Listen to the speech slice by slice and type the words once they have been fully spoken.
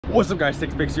What's up guys,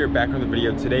 Stixx Picks here, back on the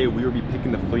video. Today we will be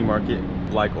picking the flea market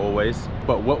like always,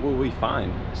 but what will we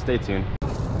find? Stay tuned.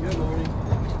 Good morning.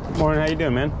 Morning, how you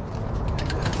doing, man?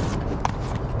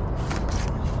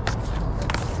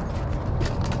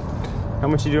 How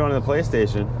much you doing on the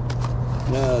PlayStation?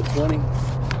 20.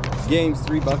 Games,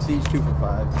 $3 each, 2 for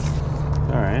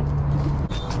 $5. All right.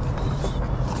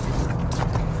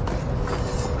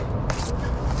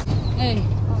 Hey.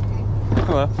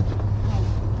 Hello.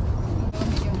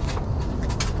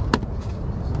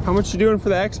 How much you doing for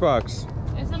the Xbox?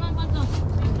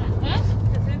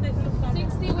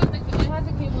 60 with the, it has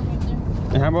a cable right there.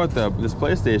 And how about this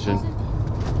PlayStation?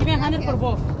 Give me 100 for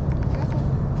both.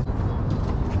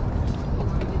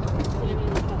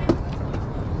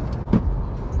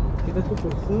 Quita tu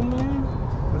perfume.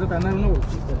 Vas a tener una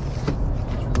bolsita.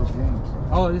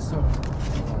 Oh, eso.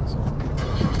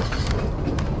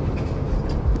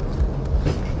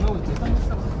 Una bolsita.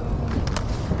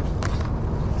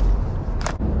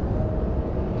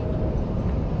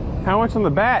 How much on the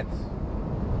bats?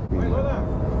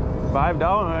 $5,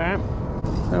 all right. I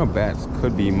know bats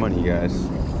could be money, guys.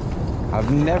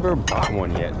 I've never bought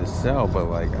one yet to sell, but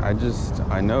like, I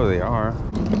know they are.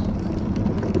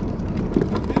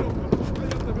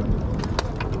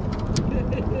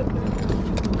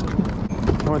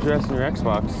 How much you asking your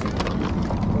Xbox?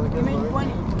 Give me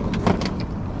 20.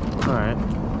 All right.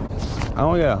 I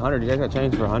only got 100. You guys got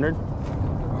change for 100?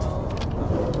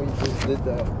 We just did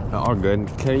that. All good.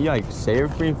 Can you like save it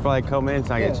for me for like a couple minutes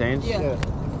and I get changed? Yeah.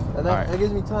 And that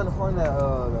gives me time to find that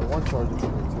one charger for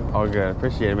me too. All good.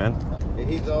 Appreciate it, man. And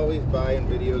he's always buying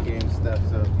video game stuff,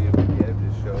 so if you ever get him,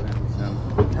 just show him some.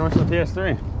 How much is the PS3? I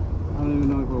don't even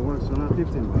know if it works or not.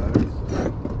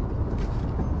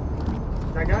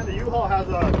 $15. That guy in the U-Haul has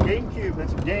a GameCube and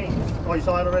some games. Oh, you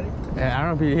saw it already? Yeah, I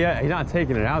don't know if he's not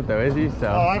taking it out though, is he? So.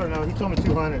 Oh, I don't know. He told me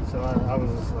 200, so I was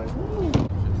just like, ooh.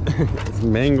 It's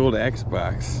mangled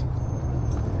Xbox.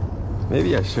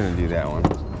 Maybe I shouldn't do that one.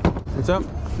 What's up?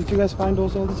 Did you guys find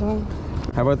those all the time?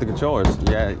 How about the controllers?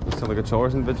 Yeah, you sell the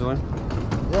controllers individually?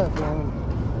 Yeah,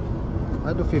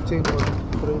 I do 15 for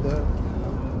put it there.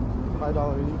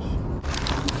 $5 each.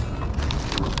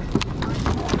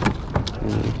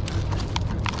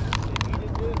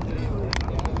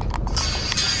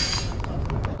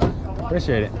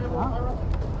 Appreciate it.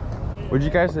 Would you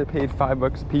guys have paid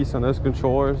 $5 a piece on those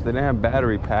controllers? They didn't have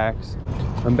battery packs.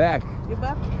 I'm back. You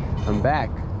back? I'm back.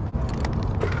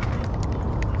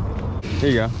 Here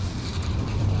you go.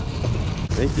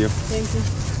 Thank you. Thank you.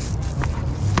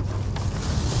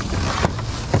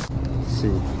 Let's see,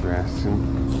 we're asking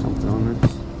something on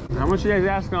this. How much you guys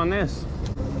asking on this?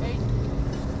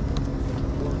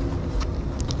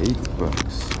 $8.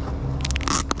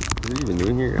 What are you even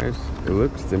doing here, guys? It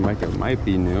looks like it might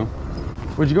be new.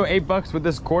 Would you go $8 with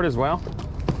this cord as well?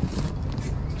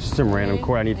 Just some random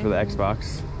cord I need for the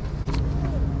Xbox.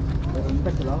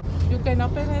 You can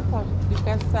open it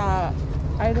because I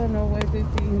don't know what is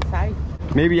inside.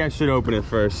 Maybe I should open it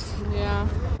first. Yeah.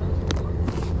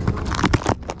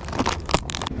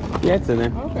 Yeah, it's in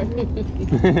there. Okay.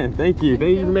 Thank you.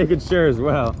 Thank you for making sure as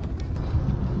well.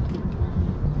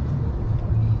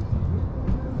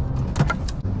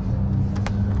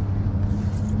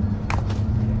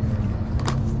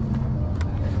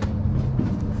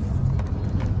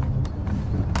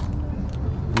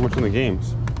 How much on the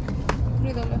games?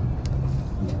 $3.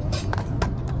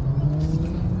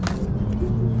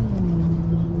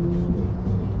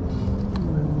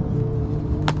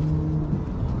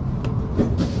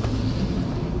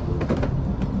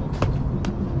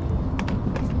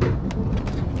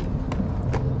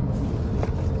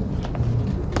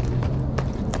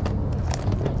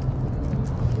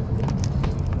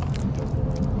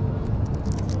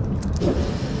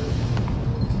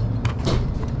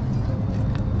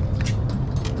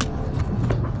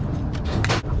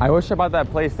 I wish I bought that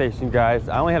PlayStation, guys.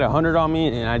 I only had 100 on me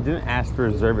and I didn't ask to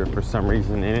reserve it for some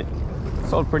reason, and it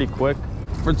sold pretty quick.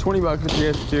 For 20 bucks a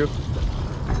PS2,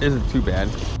 isn't too bad.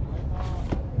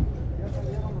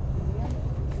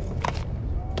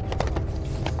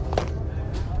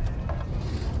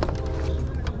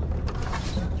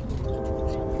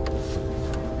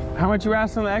 How much you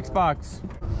asking on the Xbox?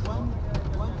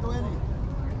 120.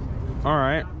 All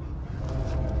right.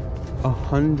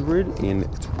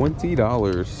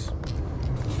 $120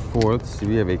 for, let's see,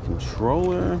 we have a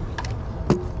controller,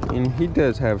 and he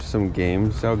does have some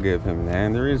games. I'll give him that.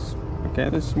 And there's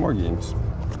some more games.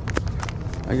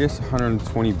 I guess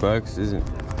 120 bucks isn't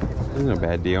a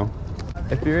bad deal.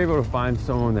 If you're able to find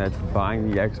someone that's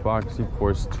buying the Xbox, of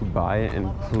course, to buy it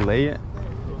and play it,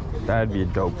 that'd be a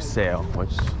dope sale,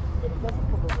 which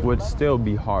would still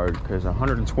be hard because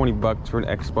 120 bucks for an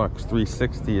Xbox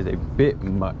 360 is a bit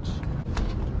much.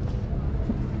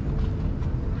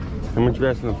 How much you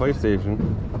guys in the PlayStation?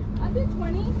 I did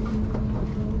 20. I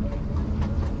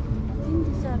think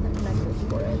these are the connectors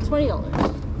for it.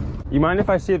 $20. You mind if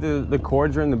I see if the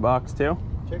cords are in the box too?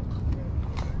 Check.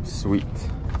 Sweet.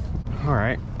 All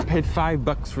right, paid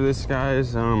 $5 for this,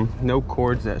 guys. No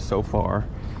cords so far,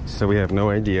 so we have no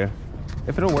idea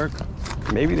if it'll work.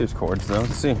 Maybe there's cords though.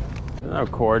 Let's see. There's no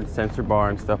cord, sensor bar,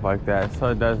 and stuff like that, so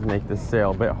it does make the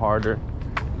sale a bit harder.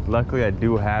 Luckily, I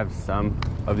do have some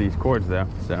of these cords though,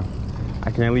 so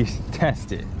I can at least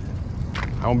test it.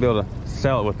 I won't be able to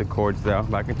sell it with the cords though,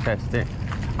 but I can test it.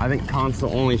 I think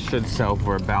console only should sell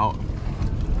for about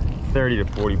 30 to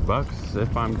 40 bucks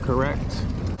if I'm correct.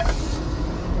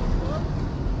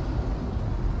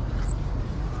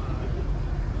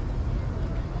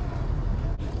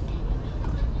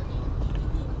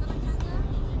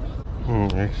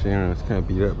 Actually, I don't know, it's kind of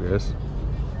beat up, guys.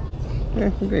 Yeah,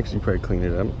 you can actually probably clean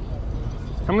it up.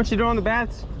 How much you doing on the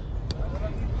bats?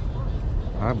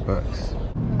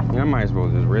 $5. Yeah, I might as well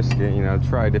just risk it, you know,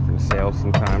 try different sales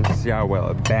sometimes, see how well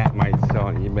a bat might sell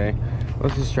on eBay.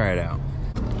 Let's just try it out.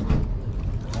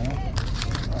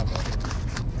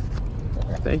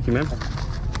 Thank you, man.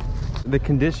 The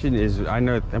condition is,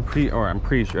 I'm pretty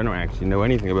sure, I don't actually know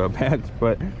anything about bats,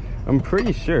 but I'm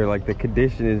pretty sure like the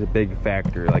condition is a big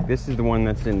factor. Like this is the one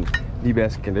that's in the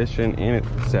best condition and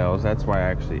it sells. That's why I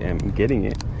actually am getting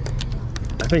it.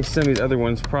 I think some of these other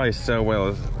ones probably sell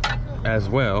well as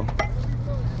well.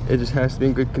 It just has to be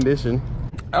in good condition.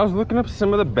 I was looking up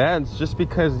some of the bats just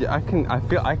because I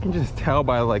can just tell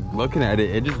by like looking at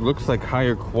it. It just looks like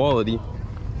higher quality.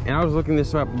 And I was looking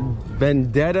this up,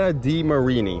 Vendetta di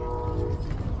Marini.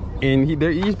 And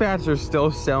these bats are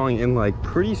still selling in like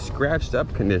pretty scratched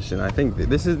up condition. I think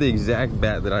this is the exact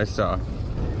bat that I saw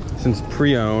since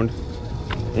pre-owned.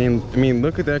 And I mean,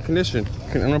 look at that condition.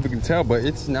 I don't know if you can tell, but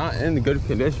it's not in the good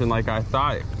condition like I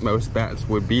thought most bats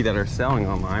would be that are selling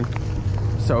online.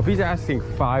 So if he's asking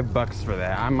 $5 for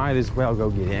that, I might as well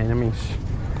go get it. And I mean,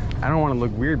 I don't want to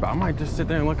look weird, but I might just sit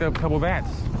there and look up a couple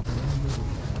bats.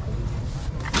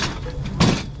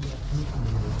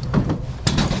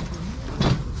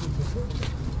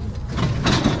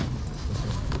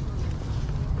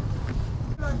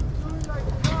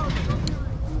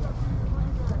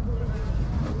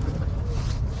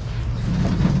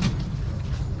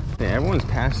 Everyone's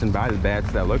passing by the bats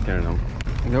without looking at them.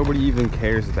 Nobody even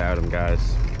cares about them,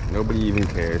 guys. Nobody even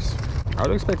cares. I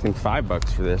was expecting $5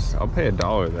 for this. I'll pay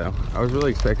 $1 though. I was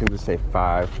really expecting to say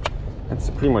 $5. That's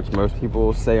pretty much most people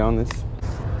will say on this.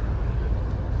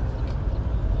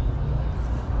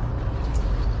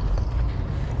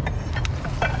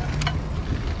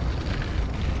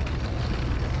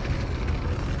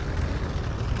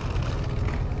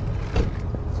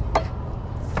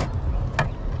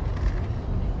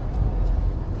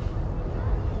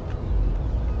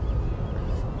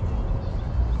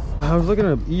 I was looking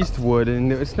at Eastwood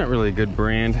and it's not really a good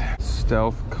brand.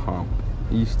 Stealth Comp.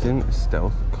 Easton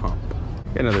Stealth Comp.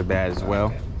 Got another bat as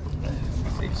well.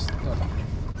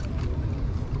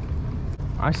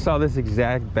 I saw this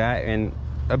exact bat in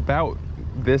about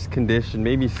this condition,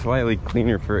 maybe slightly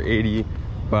cleaner for 80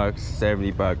 bucks,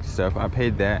 70 bucks. So if I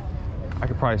paid that, I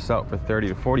could probably sell it for 30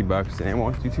 to 40 bucks and it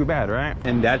won't do too bad, right?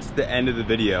 And that's the end of the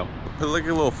video. Put like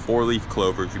a little 4-leaf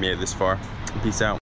clover if you made it this far. Peace out.